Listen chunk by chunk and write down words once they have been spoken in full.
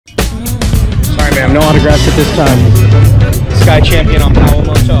Damn, no autographs at this time. Sky champion on Power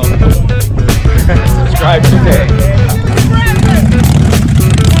Moto. Subscribe today.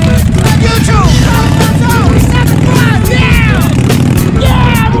 YouTube! Moto! He's having fun! Yeah!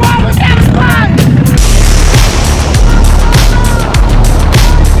 Yeah, everyone was having fun!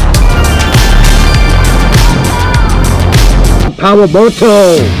 Power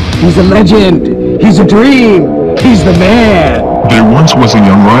Moto! He's a legend! He's a dream! He's the man! There once was a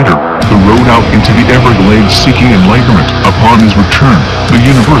young rider who rode out into the Everglades seeking enlightenment. Upon his return, the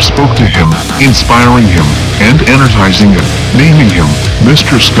universe spoke to him, inspiring him and energizing him, naming him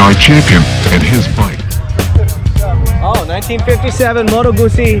Mr. Sky Champion and his bike. Oh, 1957 Moto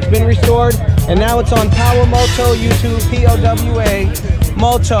Guzzi. It's been restored and now it's on Power Moto YouTube, POWA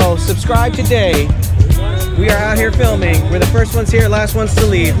Moto. Subscribe today. We are out here filming. We're the first ones here, last ones to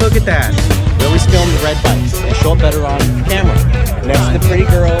leave. Look at that. We always film the red bikes. They show up better on camera. Next to the pretty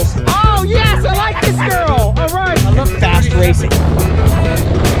girls. Oh, yes, I like this girl. All right. I love fast racing.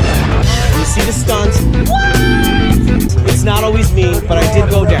 You see the stunts. What? It's not always me, but I did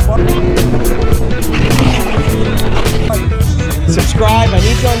go down. Subscribe. I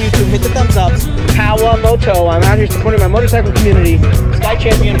need you on YouTube. Hit the thumbs up. Power Moto. I'm out here supporting my motorcycle community. Sky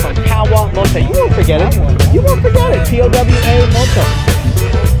champion from Power Moto. You won't forget it. You won't forget it. POWA Moto.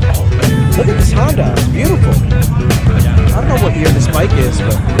 Look at this Honda. It's beautiful. I don't know what year this bike is,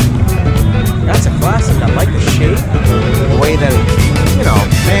 but that's a classic. I like the shape, the way that it, you know,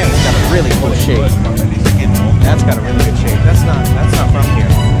 man, it's got a really cool shape. That's got a really good shape. That's not from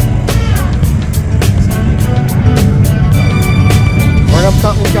here. Burn Up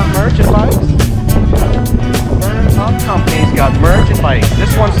Company's got merch and bikes. Burn Up Company's got merch and bikes.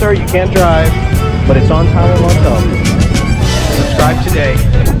 This one, sir, you can't drive, but it's on Power Moto. Subscribe today.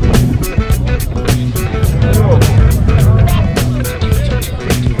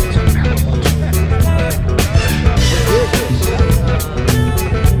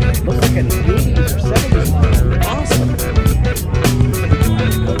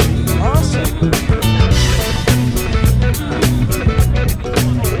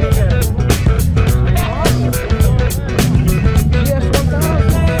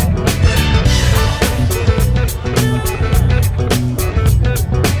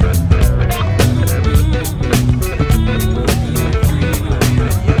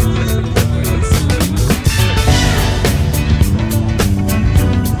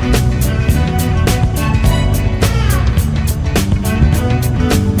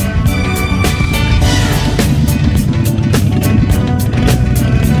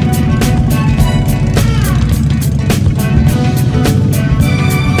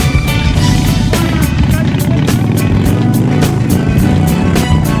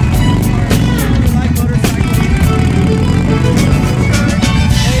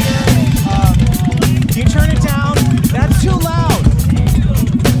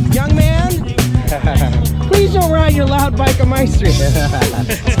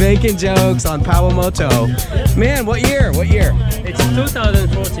 It's making jokes on Power Moto. Man, what year? What year? It's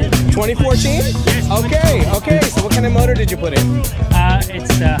 2014. 2014? Yes. Okay. So what kind of motor did you put in?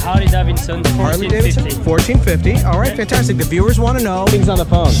 It's Harley Davidson 1450. Harley Davidson 1450. All right, fantastic. The viewers want to know. Things on the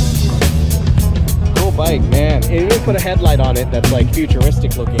phone. Cool bike, man. You even put a headlight on it that's like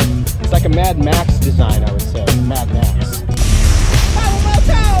futuristic looking. It's like a Mad Max design, I would say. Mad Max. Power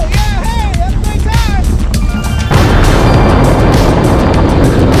Moto! Yeah, hey, that's a great time!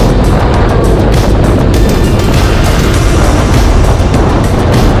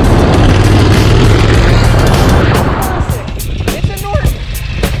 It's a Norton.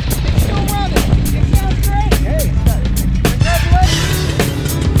 It's still running. It sounds great. Hey, congratulations.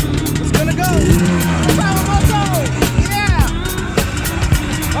 It's gonna go. Power Moto! Yeah!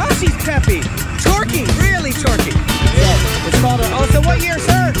 Oh, she's peppy. Torquey, really torquey. It's called a, oh, so what year,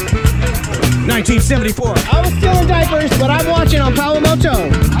 sir? 1974. I was still in diapers, but I'm watching on Power Moto.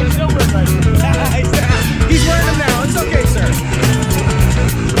 I'm still wearing diapers. He's wearing them now. It's okay, sir.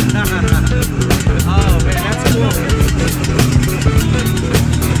 Oh, man, that's cool.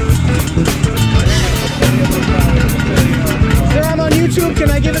 Sir, I'm on YouTube. Can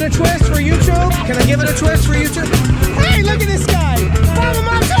I give it a twist for YouTube? Can I give it a twist for YouTube? Hey, look at this guy. Power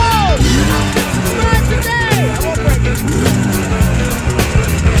Moto! Subscribe today! I won't break it.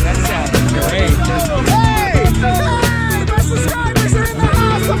 That sounds great. Hey! Hey! My subscribers are in the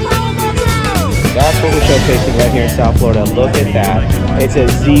house of Power Moto! That's what we're showcasing right here in South Florida. Look at that. It's a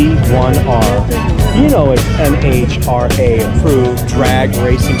Z1R. You know it's NHRA approved, drag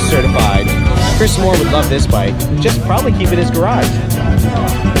racing certified. Chris Moore would love this bike. Just probably keep it in his garage.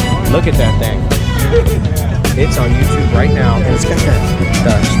 Look at that thing. It's on YouTube right now, and it's got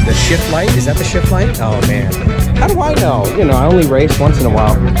the the shift light. Is that the shift light? Oh man. How do I know? You know, I only race once in a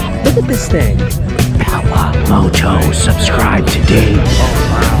while. Look at this thing. Power Moto. Subscribe today. Oh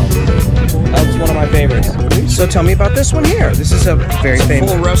wow. That was one of my favorites. So tell me about this one here. This is a very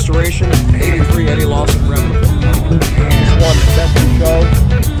famous. Full restoration, 83 Eddie Lawson replica. One best in show.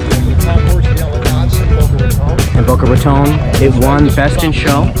 In Boca Raton, it won Best in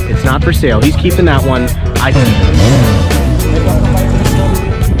Show. It's not for sale. He's keeping that one. I think.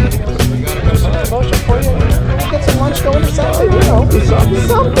 Get some lunch going or something, you know.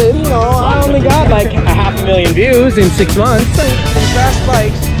 Something, you know. I only got like 500,000 views in 6 months. Some fast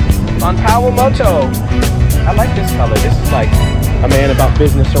bikes on Power Moto. I like this color. This is like a man about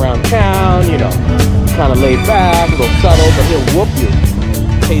business around town, you know. Kind of laid back, a little subtle, but he'll whoop you.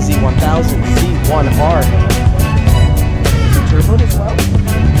 KZ1000 C1R. Turbo as well?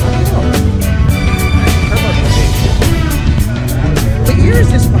 What year is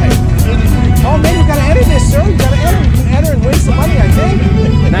this bike? Oh man, you gotta enter this, sir. You gotta enter. You can enter and win some money, I think.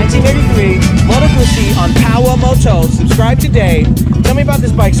 1983, Moto Guzzi on Power Moto. Subscribe today. Tell me about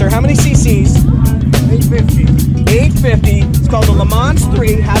this bike, sir. How many cc's? 850. 850. It's called the Le Mans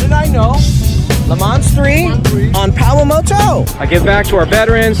 3. How did I know? Le Mans 3 on Power Moto. I give back to our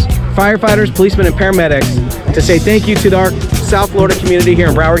veterans, firefighters, policemen, and paramedics to say thank you to our South Florida community here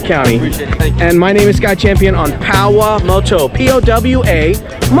in Broward County. Appreciate it. Thank you. And my name is Sky Champion on Power Moto. P-O-W-A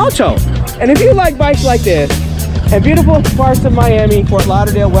Moto. And if you like bikes like this and beautiful parts of Miami, Fort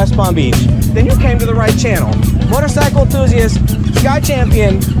Lauderdale, West Palm Beach, then you came to the right channel. Motorcycle enthusiast, Sky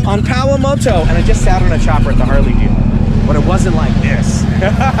Champion on Power Moto. And I just sat on a chopper at the Harley deal. But it wasn't like this.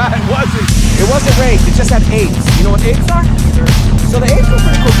 It wasn't raised, it just had eights. You know what eights are? So the eights were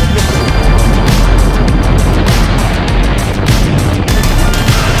pretty cool.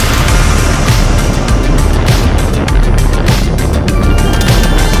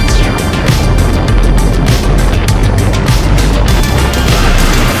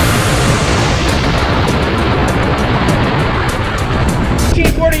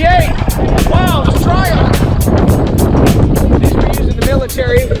 Wow, it's a Triumph. These were used in the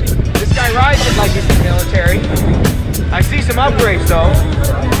military. This guy rides it like he's in the military. I see some upgrades though.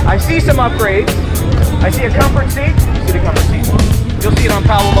 I see some upgrades. I see a comfort seat. You see the comfort seat. You'll see it on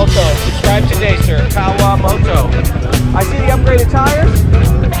Power Moto. Subscribe today, sir. Power Moto. I see the upgraded tires.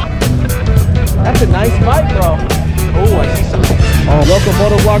 That's a nice bike, bro. Oh, I see some. Oh, local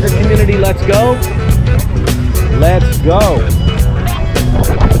moto vlogger community, let's go. Let's go.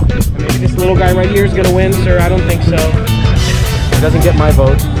 Maybe this little guy right here is gonna win, sir. I don't think so. He doesn't get my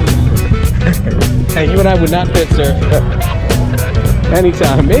vote. Hey, you and I would not fit, sir.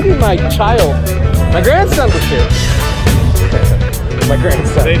 Anytime. Maybe my child, my grandson would fit. My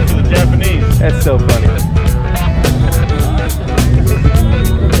grandson. Save for the Japanese. That's so funny.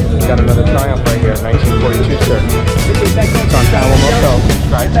 Got another Triumph right here, 1942, sir. It's on Power Moto.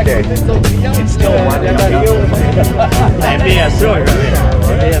 Subscribe today. It's still winding up.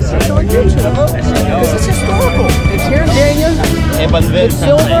 This is historical. It's here in Dania. It's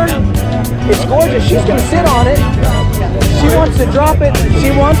silver. It's gorgeous. She's going to sit on it. She wants to drop it.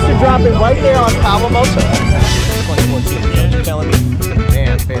 She wants to drop it right there on Power Moto. 2014. You're telling me?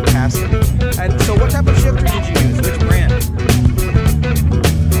 Man, fantastic. And so what type of shifter did you use? Which brand?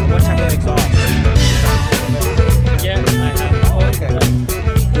 What type of exhaust? Yeah, I have. Okay.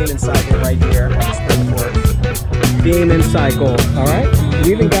 Demon Cycle right here on the springboard. Demon Cycle. Alright. We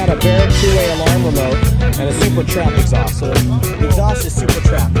even got a Barrett 2-way alarm remote and a Super Trap exhaust. So the exhaust is Super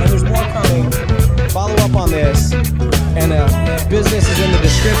Trap. And there's more coming. Follow up on this. And business is in the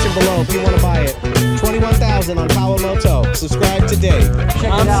description below if you want to buy it. $21,000 on Power Moto. Subscribe today.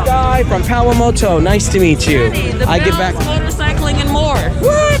 I'm Sky from Power Moto. Nice to meet you. I get back. Motorcycling and more.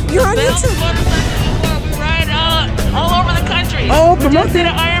 What? You're on Bells, YouTube? motorcycling and more. We ride all over the country. Oh, we just did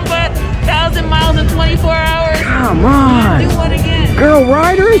an Iron Butt, 1,000 miles in 24 hours. Come on. Do one again. Girl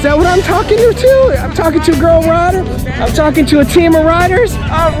rider? Is that what I'm talking to? I'm talking to a girl rider? I'm talking to a team of riders?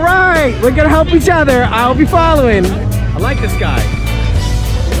 All right. We're going to help each other. I'll be following. I like this guy.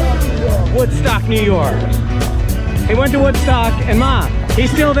 Woodstock, New York. He went to Woodstock, and Ma,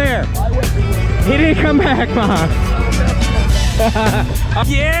 he's still there. He didn't come back, Ma.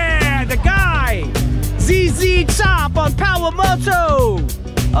 Yeah, the guy. ZZ Top on Power Moto.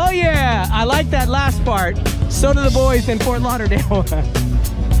 Oh yeah, I like that last part. So do the boys in Fort Lauderdale.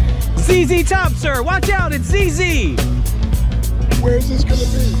 ZZ Top, sir. Watch out, it's ZZ. Where is this gonna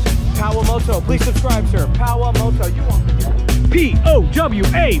be? Power Moto. Please subscribe, sir. Power Moto. You won't forget.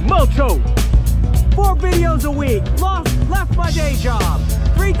 P-O-W-A Moto. 4 videos a week. Left my day job.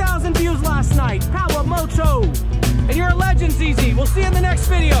 3,000 views last night. Power Moto. And you're a legend, ZZ. We'll see you in the next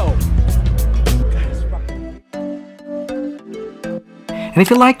video. And if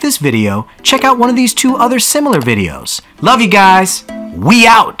you like this video, check out one of these 2 other similar videos. Love you guys. We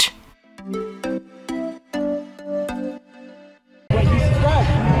out.